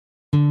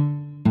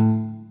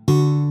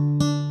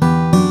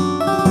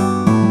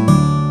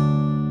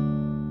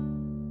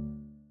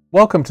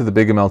Welcome to the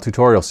BigML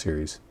tutorial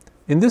series.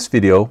 In this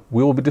video,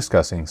 we will be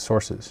discussing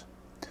sources.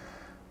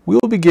 We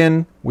will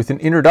begin with an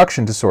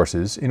introduction to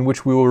sources in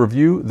which we will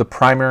review the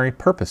primary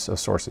purpose of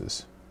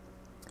sources.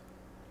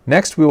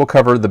 Next, we will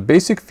cover the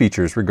basic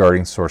features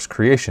regarding source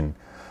creation,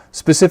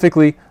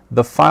 specifically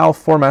the file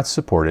formats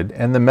supported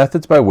and the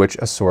methods by which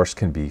a source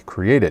can be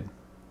created.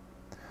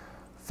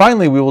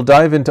 Finally, we will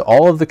dive into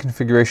all of the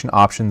configuration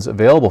options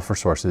available for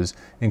sources,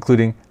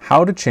 including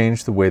how to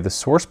change the way the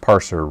source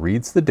parser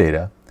reads the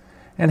data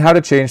and how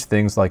to change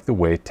things like the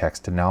way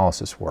text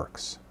analysis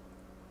works.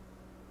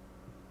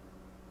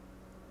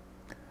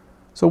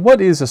 So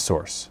what is a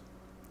source?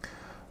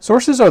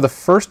 Sources are the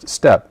first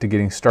step to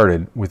getting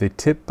started with a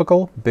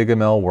typical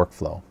BigML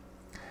workflow.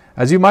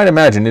 As you might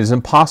imagine, it is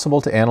impossible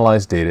to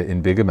analyze data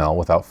in BigML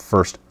without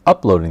first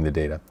uploading the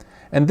data,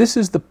 and this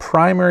is the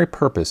primary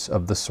purpose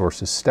of the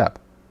sources step.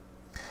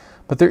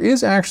 But there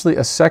is actually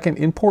a second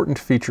important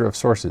feature of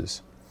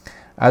sources.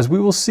 As we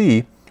will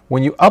see,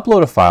 when you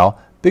upload a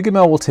file,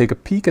 BigML will take a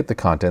peek at the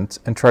contents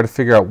and try to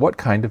figure out what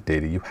kind of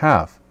data you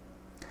have.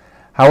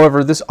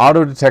 However, this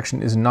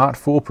auto-detection is not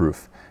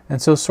foolproof, and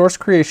so source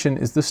creation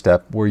is the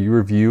step where you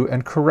review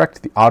and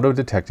correct the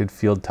auto-detected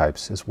field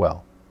types as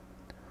well.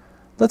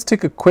 Let's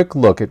take a quick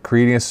look at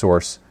creating a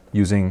source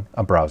using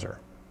a browser.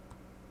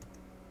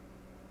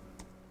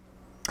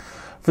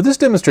 For this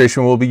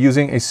demonstration, we'll be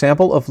using a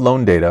sample of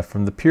loan data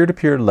from the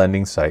peer-to-peer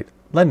lending site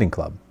Lending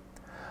Club.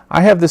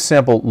 I have this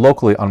sample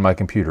locally on my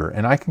computer,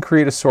 and I can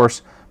create a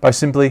source by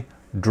simply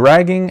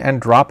dragging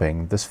and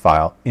dropping this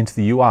file into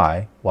the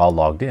UI while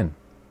logged in.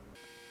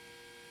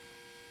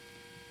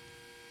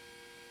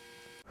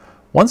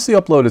 Once the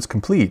upload is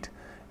complete,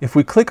 if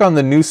we click on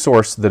the new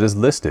source that is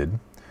listed,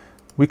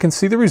 we can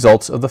see the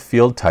results of the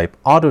field type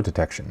auto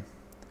detection.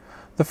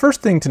 The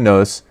first thing to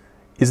notice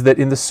is that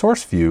in the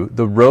source view,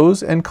 the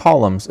rows and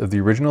columns of the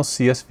original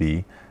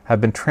CSV have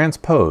been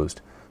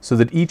transposed so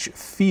that each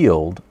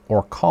field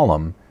or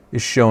column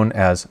is shown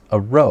as a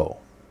row.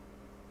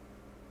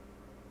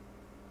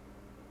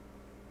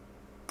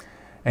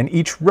 And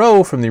each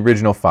row from the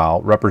original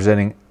file,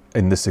 representing,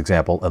 in this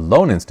example, a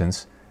loan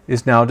instance,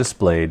 is now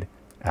displayed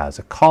as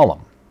a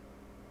column.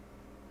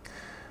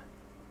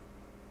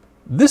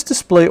 This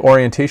display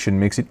orientation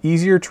makes it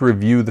easier to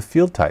review the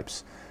field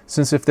types,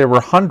 since if there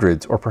were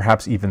hundreds or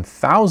perhaps even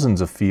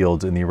thousands of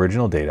fields in the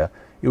original data,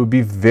 it would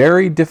be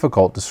very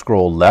difficult to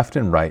scroll left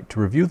and right to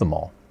review them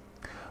all.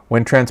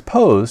 When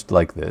transposed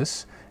like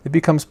this, it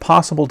becomes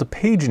possible to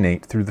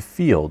paginate through the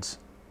fields.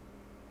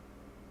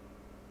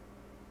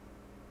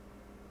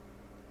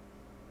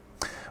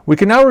 We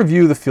can now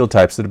review the field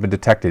types that have been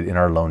detected in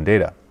our loan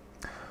data.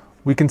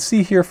 We can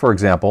see here, for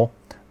example,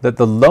 that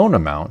the loan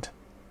amount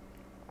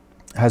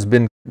has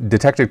been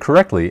detected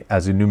correctly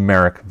as a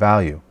numeric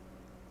value.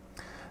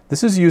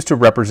 This is used to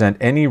represent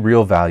any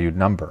real valued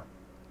number.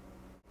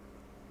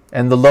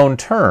 And the loan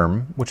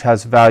term, which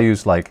has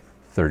values like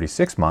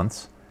 36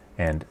 months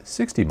and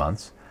 60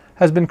 months,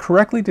 has been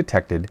correctly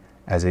detected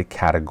as a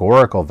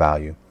categorical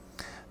value.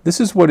 This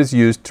is what is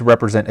used to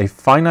represent a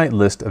finite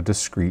list of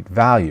discrete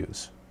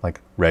values,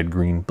 like red,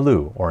 green,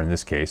 blue, or in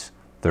this case,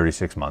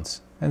 36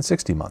 months and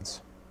 60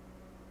 months.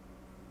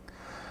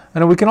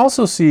 And we can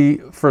also see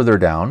further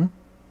down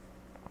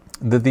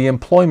that the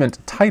employment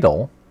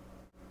title,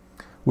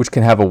 which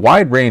can have a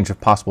wide range of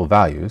possible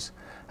values,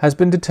 has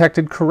been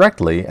detected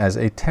correctly as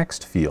a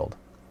text field.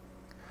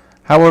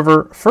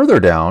 However, further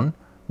down,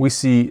 we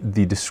see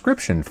the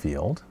description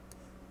field,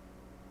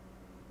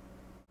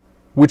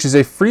 which is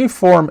a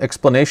free-form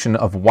explanation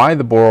of why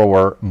the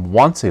borrower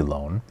wants a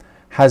loan,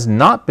 has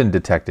not been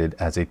detected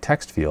as a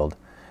text field,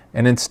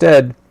 and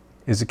instead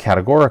is a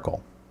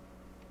categorical.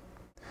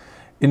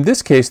 In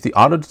this case, the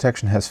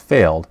auto-detection has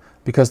failed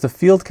because the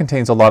field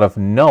contains a lot of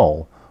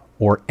null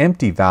or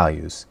empty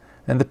values,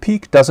 and the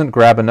peak doesn't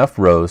grab enough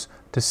rows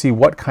to see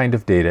what kind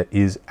of data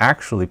is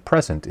actually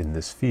present in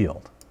this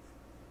field.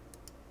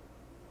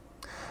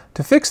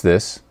 To fix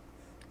this,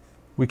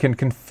 we can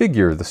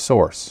configure the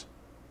source.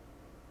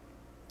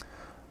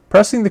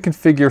 Pressing the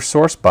Configure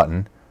Source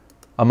button,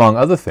 among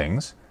other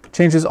things,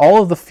 changes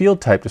all of the field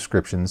type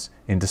descriptions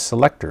into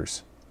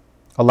selectors,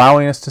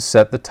 allowing us to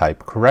set the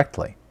type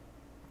correctly.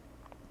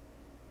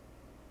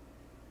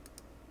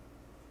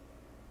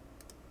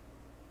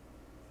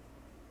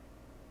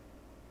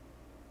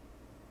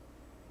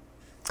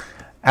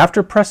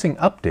 After pressing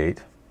Update,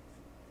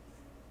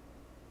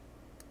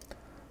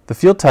 the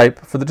field type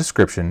for the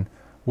description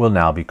will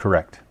now be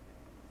correct.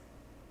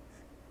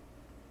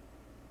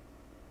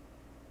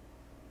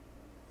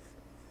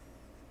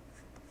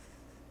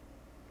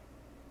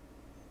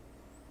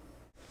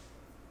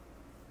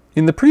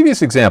 In the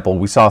previous example,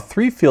 we saw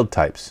three field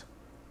types: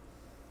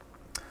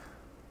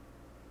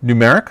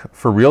 numeric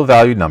for real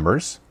valued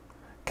numbers,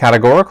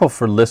 categorical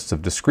for lists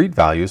of discrete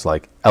values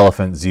like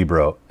elephant,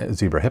 zebra,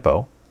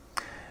 hippo,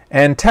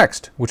 and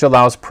text, which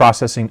allows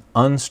processing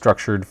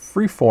unstructured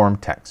free-form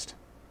text.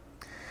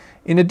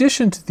 In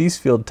addition to these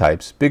field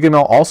types,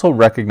 BigML also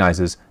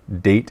recognizes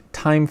date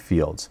time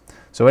fields.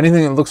 So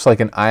anything that looks like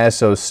an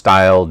ISO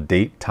style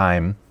date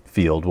time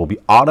field will be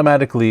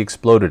automatically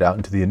exploded out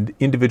into the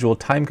individual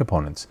time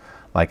components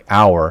like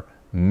hour,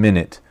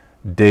 minute,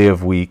 day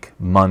of week,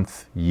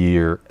 month,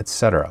 year,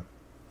 etc.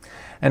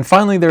 And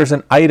finally, there's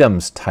an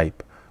items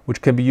type,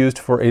 which can be used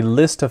for a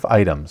list of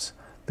items,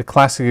 the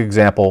classic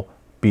example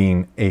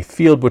being a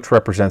field which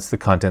represents the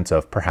contents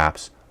of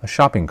perhaps a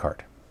shopping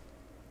cart.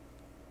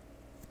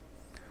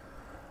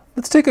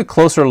 Let's take a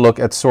closer look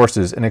at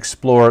sources and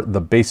explore the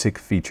basic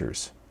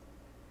features.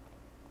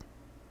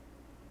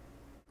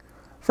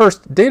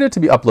 First, data to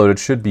be uploaded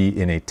should be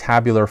in a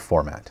tabular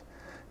format.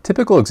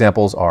 Typical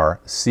examples are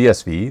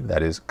CSV,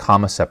 that is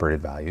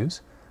comma-separated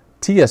values,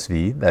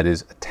 TSV, that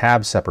is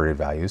tab-separated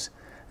values,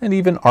 and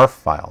even ARF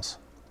files.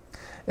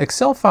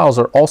 Excel files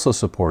are also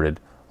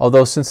supported,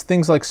 although since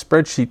things like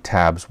spreadsheet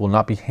tabs will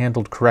not be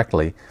handled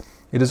correctly,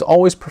 it is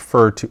always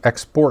preferred to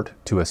export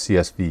to a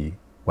CSV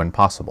when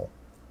possible.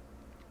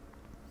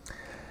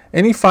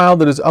 Any file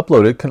that is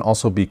uploaded can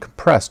also be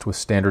compressed with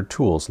standard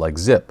tools like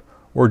zip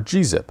or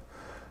gzip.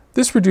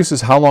 This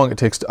reduces how long it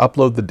takes to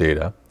upload the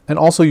data and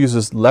also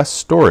uses less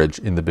storage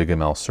in the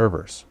BigML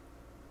servers.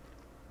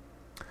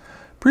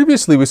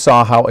 Previously, we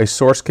saw how a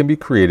source can be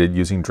created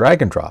using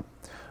drag and drop,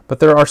 but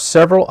there are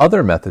several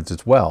other methods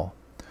as well.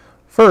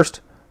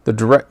 First,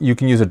 you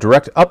can use a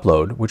direct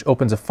upload, which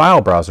opens a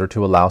file browser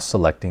to allow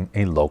selecting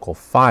a local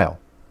file.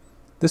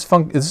 This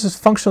is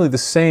functionally the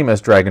same as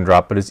drag and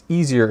drop, but is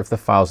easier if the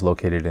file is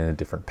located in a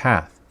different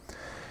path.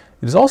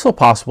 It is also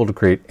possible to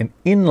create an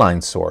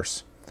inline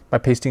source by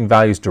pasting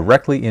values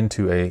directly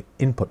into an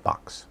input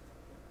box.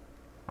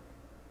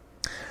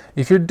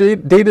 If your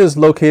data is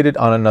located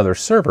on another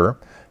server,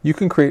 you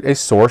can create a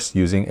source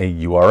using a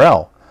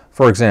URL,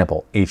 for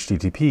example,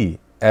 HTTP,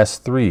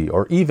 S3,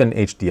 or even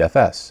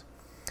HDFS.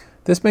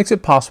 This makes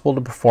it possible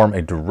to perform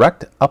a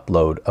direct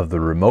upload of the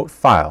remote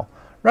file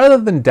rather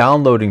than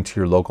downloading to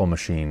your local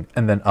machine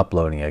and then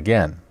uploading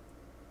again.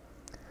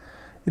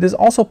 It is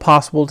also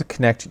possible to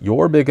connect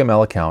your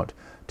BigML account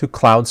to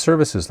cloud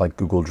services like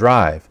Google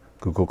Drive,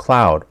 Google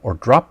Cloud, or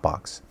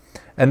Dropbox,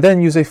 and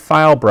then use a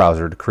file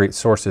browser to create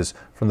sources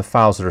from the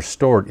files that are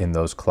stored in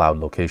those cloud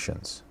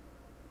locations.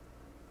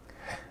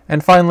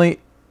 And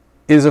finally,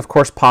 it is of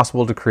course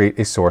possible to create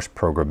a source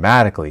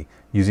programmatically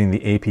using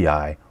the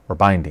API or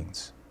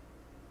bindings.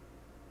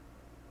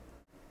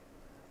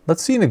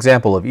 Let's see an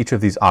example of each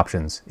of these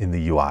options in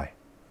the UI.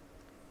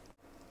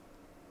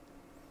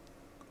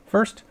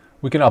 First,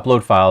 we can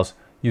upload files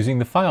using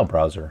the file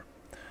browser.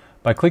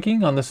 By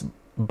clicking on this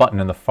button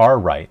in the far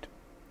right,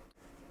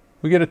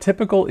 we get a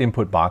typical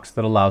input box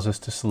that allows us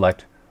to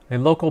select a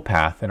local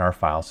path in our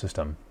file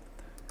system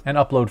and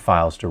upload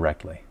files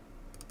directly.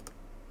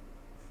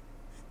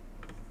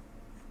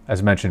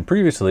 As mentioned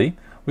previously,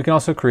 we can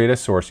also create a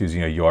source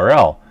using a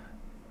URL.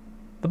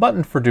 The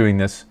button for doing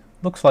this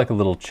looks like a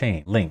little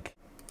chain link.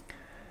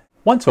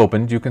 Once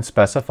opened, you can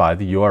specify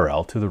the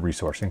URL to the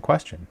resource in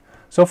question.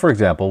 So for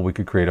example, we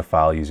could create a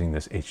file using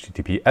this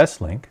HTTPS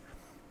link,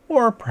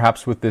 or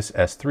perhaps with this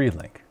S3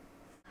 link.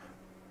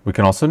 We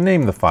can also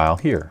name the file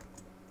here.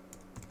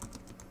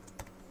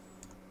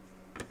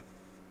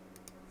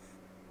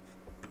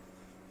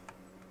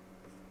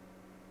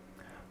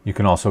 You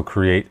can also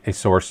create a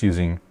source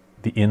using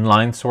the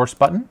inline source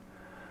button.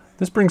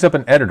 This brings up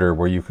an editor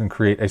where you can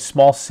create a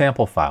small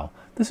sample file.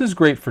 This is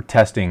great for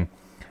testing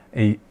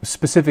a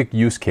specific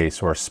use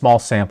case or a small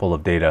sample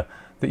of data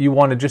that you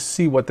want to just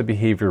see what the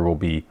behavior will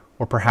be,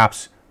 or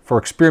perhaps for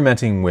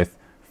experimenting with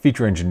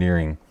feature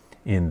engineering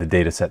in the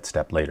dataset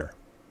step later.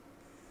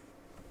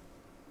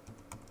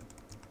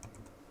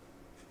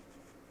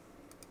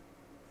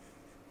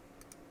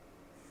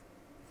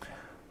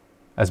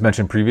 As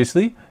mentioned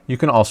previously, you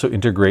can also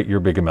integrate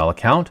your BigML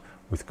account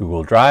with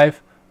Google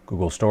Drive,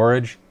 Google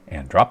Storage,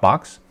 and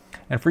Dropbox.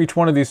 And for each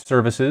one of these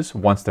services,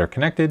 once they're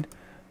connected,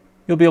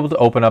 you'll be able to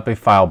open up a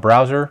file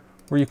browser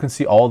where you can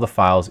see all the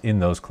files in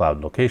those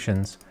cloud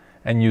locations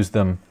and use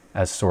them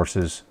as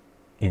sources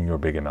in your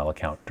BigML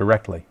account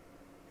directly.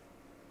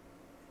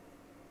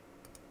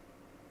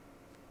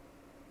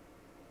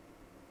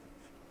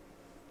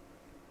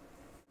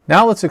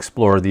 Now let's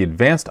explore the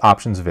advanced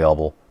options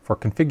available for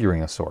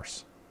configuring a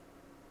source.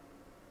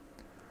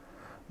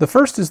 The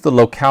first is the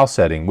locale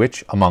setting,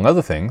 which, among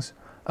other things,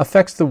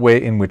 affects the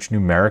way in which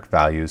numeric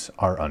values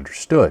are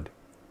understood.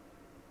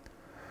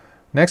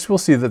 Next, we'll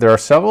see that there are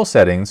several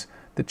settings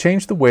that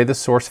change the way the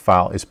source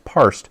file is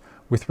parsed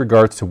with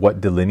regards to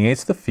what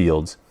delineates the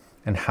fields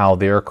and how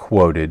they are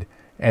quoted,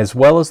 as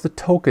well as the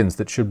tokens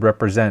that should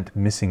represent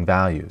missing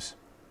values.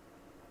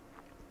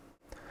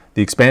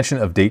 The expansion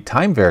of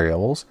date-time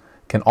variables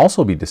can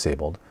also be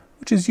disabled,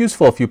 which is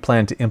useful if you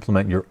plan to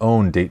implement your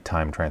own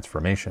date-time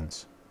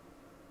transformations.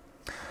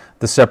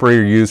 The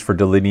separator used for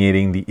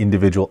delineating the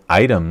individual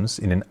items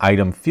in an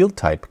item field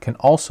type can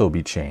also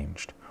be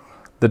changed.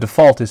 The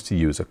default is to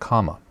use a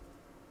comma.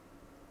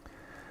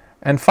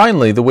 And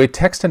finally, the way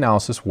text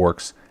analysis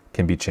works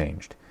can be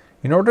changed.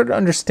 In order to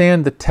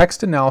understand the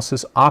text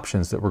analysis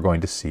options that we're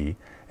going to see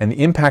and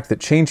the impact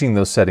that changing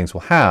those settings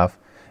will have,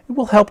 it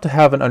will help to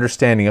have an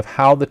understanding of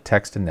how the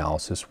text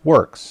analysis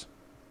works.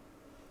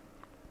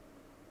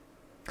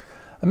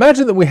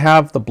 Imagine that we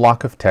have the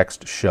block of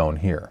text shown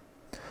here.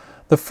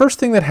 The first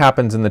thing that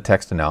happens in the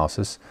text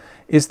analysis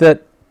is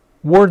that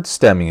word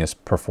stemming is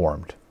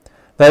performed.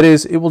 That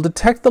is, it will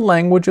detect the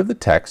language of the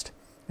text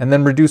and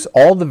then reduce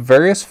all the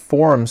various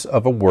forms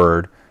of a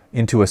word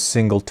into a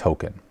single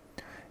token.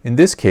 In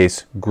this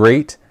case,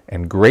 great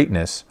and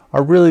greatness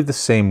are really the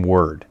same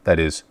word, that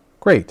is,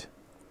 great.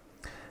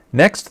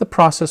 Next, the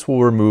process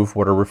will remove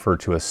what are referred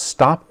to as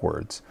stop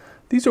words.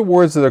 These are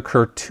words that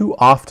occur too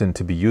often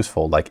to be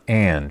useful, like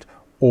and,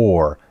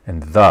 or,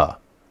 and the.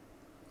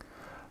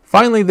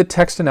 Finally, the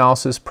text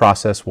analysis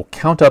process will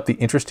count up the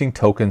interesting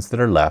tokens that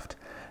are left,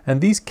 and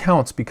these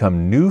counts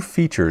become new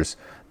features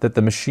that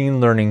the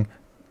machine learning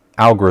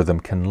algorithm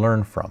can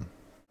learn from.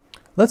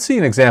 Let's see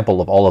an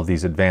example of all of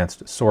these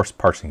advanced source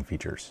parsing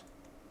features.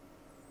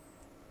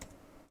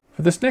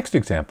 For this next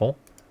example,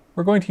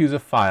 we're going to use a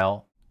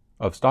file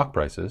of stock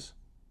prices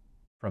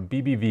from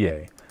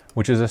BBVA,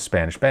 which is a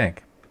Spanish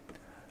bank.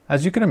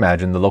 As you can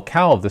imagine, the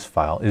locale of this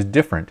file is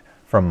different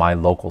from my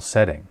local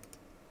setting.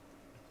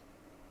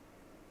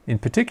 In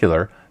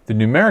particular, the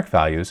numeric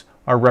values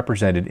are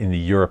represented in the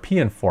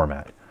European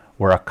format,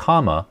 where a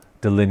comma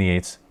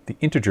delineates the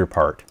integer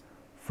part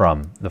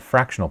from the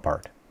fractional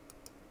part.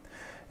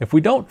 If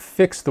we don't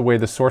fix the way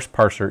the source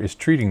parser is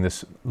treating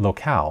this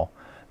locale,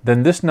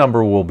 then this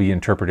number will be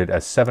interpreted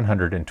as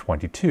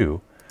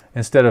 722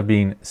 instead of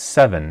being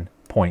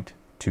 7.22.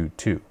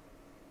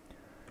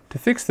 To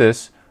fix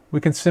this,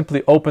 we can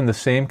simply open the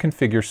same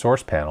configure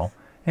source panel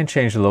and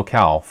change the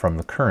locale from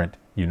the current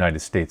United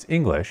States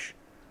English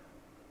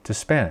to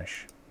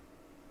Spanish.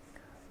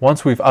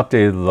 Once we've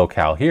updated the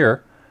locale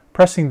here,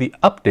 pressing the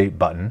Update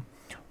button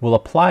will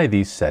apply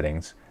these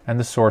settings and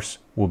the source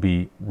will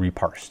be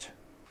reparsed.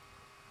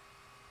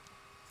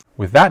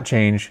 With that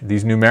change,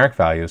 these numeric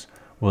values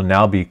will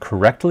now be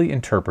correctly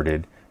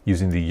interpreted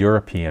using the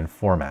European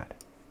format.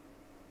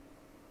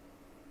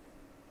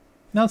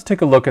 Now let's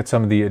take a look at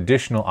some of the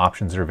additional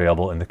options that are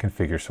available in the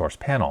Configure Source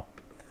panel.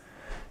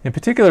 In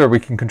particular, we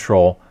can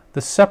control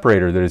the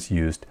separator that is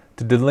used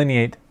to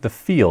delineate the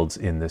fields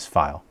in this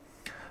file.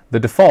 The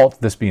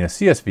default, this being a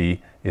CSV,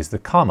 is the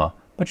comma,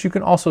 but you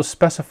can also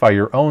specify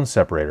your own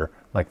separator,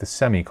 like the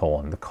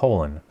semicolon, the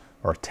colon,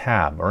 or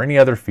tab, or any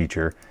other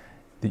feature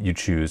that you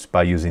choose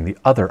by using the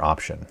other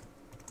option.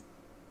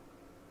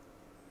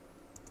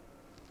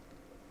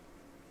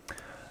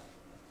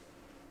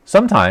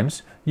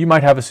 Sometimes you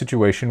might have a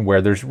situation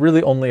where there's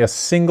really only a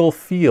single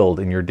field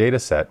in your data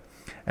set,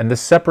 and the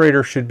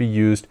separator should be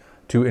used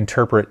to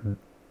interpret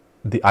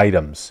the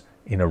items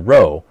in a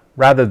row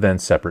rather than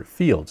separate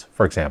fields.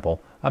 For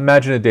example,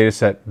 imagine a data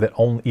set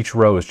that each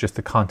row is just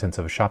the contents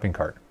of a shopping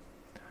cart.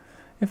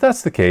 If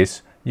that's the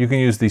case, you can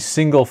use the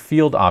single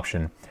field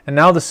option, and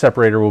now the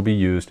separator will be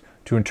used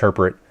to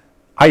interpret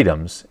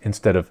items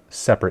instead of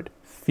separate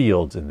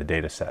fields in the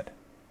data set.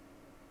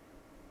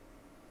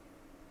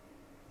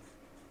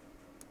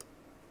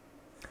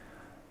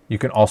 You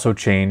can also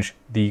change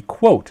the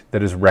quote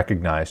that is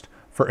recognized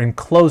for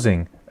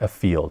enclosing a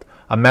field.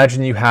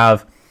 Imagine you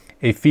have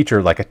a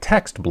feature like a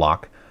text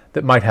block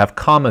that might have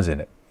commas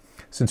in it.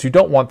 Since you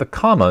don't want the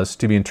commas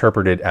to be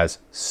interpreted as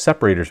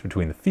separators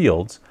between the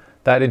fields,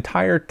 that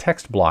entire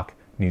text block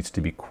needs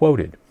to be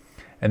quoted.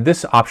 And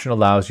this option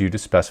allows you to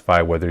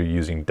specify whether you're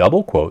using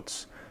double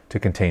quotes to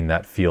contain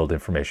that field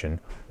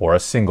information or a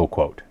single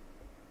quote.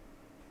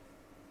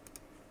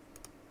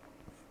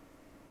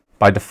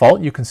 By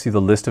default, you can see the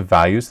list of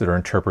values that are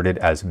interpreted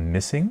as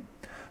missing.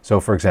 So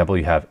for example,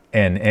 you have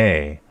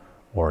NA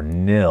or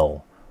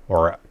nil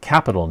or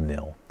capital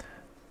nil.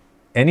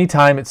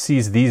 Anytime it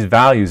sees these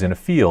values in a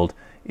field,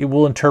 it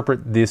will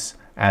interpret this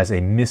as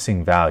a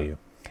missing value.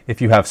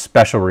 If you have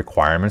special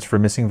requirements for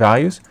missing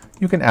values,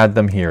 you can add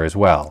them here as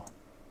well.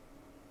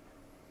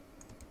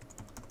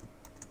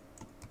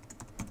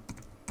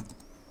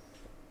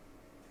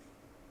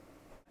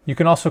 You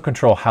can also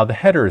control how the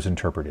header is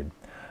interpreted.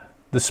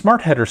 The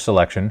Smart Header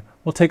selection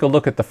will take a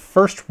look at the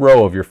first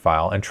row of your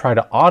file and try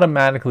to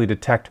automatically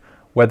detect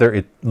whether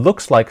it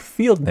looks like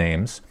field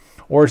names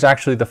or is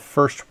actually the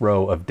first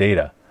row of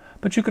data.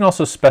 But you can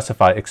also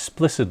specify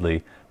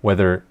explicitly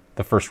whether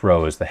the first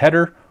row is the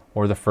header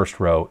or the first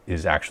row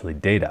is actually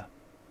data.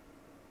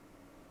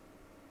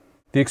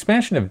 The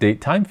expansion of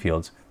date-time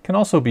fields can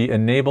also be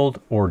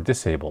enabled or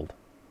disabled.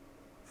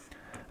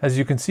 As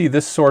you can see,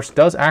 this source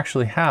does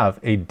actually have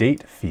a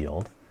date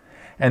field,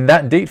 and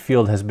that date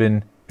field has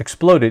been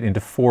exploded into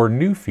 4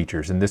 new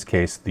features, in this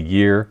case the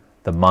year,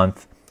 the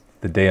month,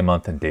 the day of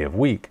month, and day of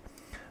week.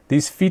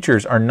 These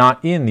features are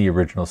not in the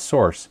original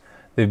source.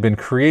 They've been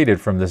created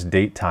from this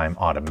date time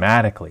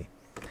automatically.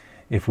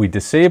 If we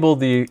disable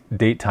the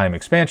date time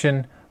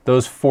expansion,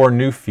 those 4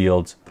 new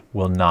fields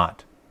will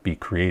not be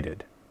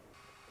created.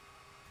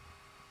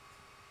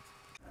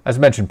 As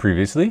mentioned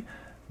previously,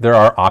 there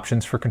are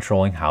options for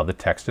controlling how the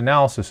text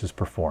analysis is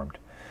performed.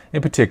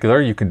 In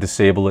particular, you can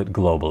disable it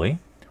globally,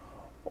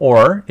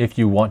 or if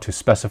you want to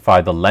specify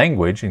the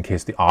language in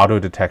case the auto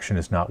detection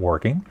is not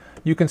working,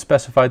 you can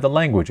specify the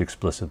language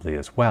explicitly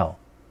as well.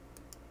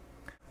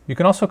 You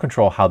can also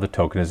control how the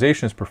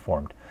tokenization is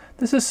performed.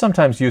 This is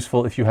sometimes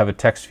useful if you have a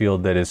text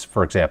field that is,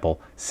 for example,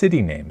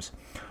 city names,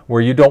 where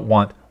you don't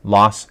want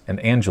Los and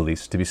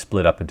Angeles to be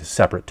split up into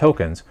separate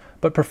tokens,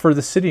 but prefer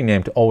the city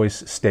name to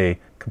always stay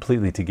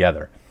completely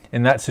together.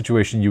 In that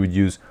situation, you would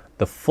use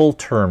the full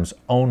terms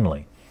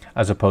only,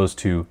 as opposed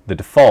to the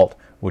default,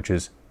 which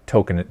is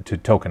to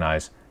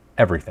tokenize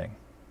everything.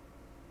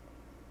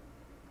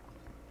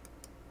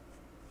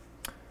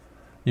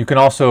 You can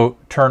also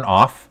turn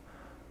off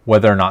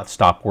whether or not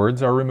stop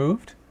words are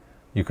removed.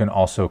 You can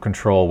also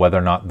control whether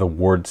or not the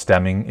word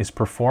stemming is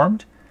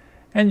performed.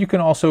 And you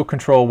can also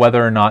control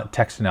whether or not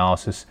text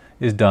analysis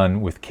is done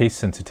with case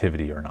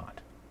sensitivity or not.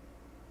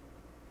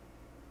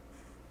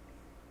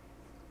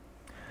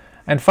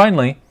 And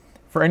finally,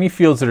 for any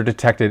fields that are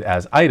detected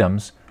as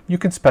items, you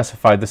can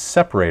specify the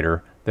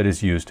separator that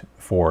is used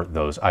for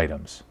those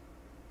items.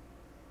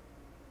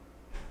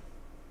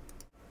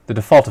 The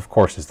default, of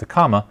course, is the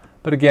comma,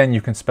 but again,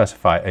 you can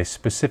specify a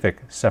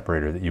specific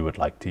separator that you would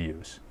like to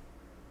use.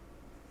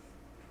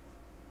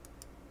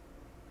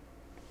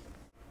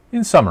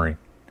 In summary,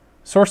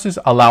 sources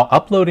allow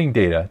uploading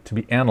data to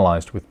be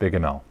analyzed with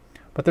BigML,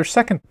 but their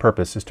second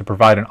purpose is to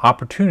provide an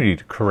opportunity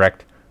to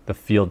correct the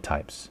field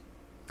types.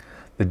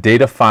 The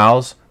data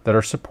files that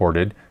are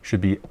supported should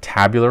be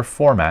tabular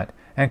format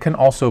and can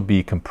also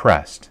be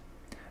compressed.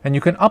 And you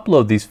can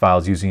upload these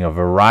files using a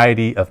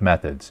variety of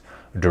methods: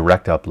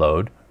 direct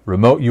upload,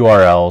 remote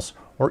URLs,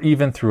 or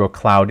even through a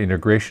cloud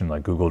integration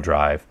like Google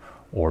Drive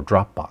or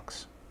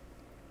Dropbox.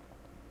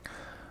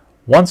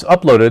 Once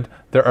uploaded,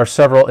 there are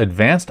several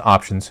advanced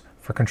options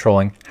for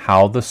controlling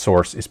how the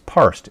source is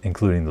parsed,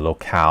 including the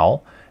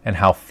locale and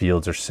how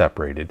fields are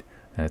separated,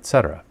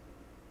 etc.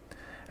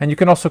 And you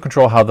can also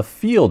control how the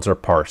fields are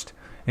parsed,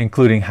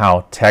 including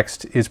how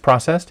text is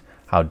processed,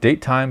 how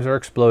date times are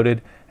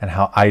exploded, and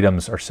how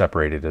items are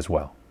separated as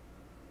well.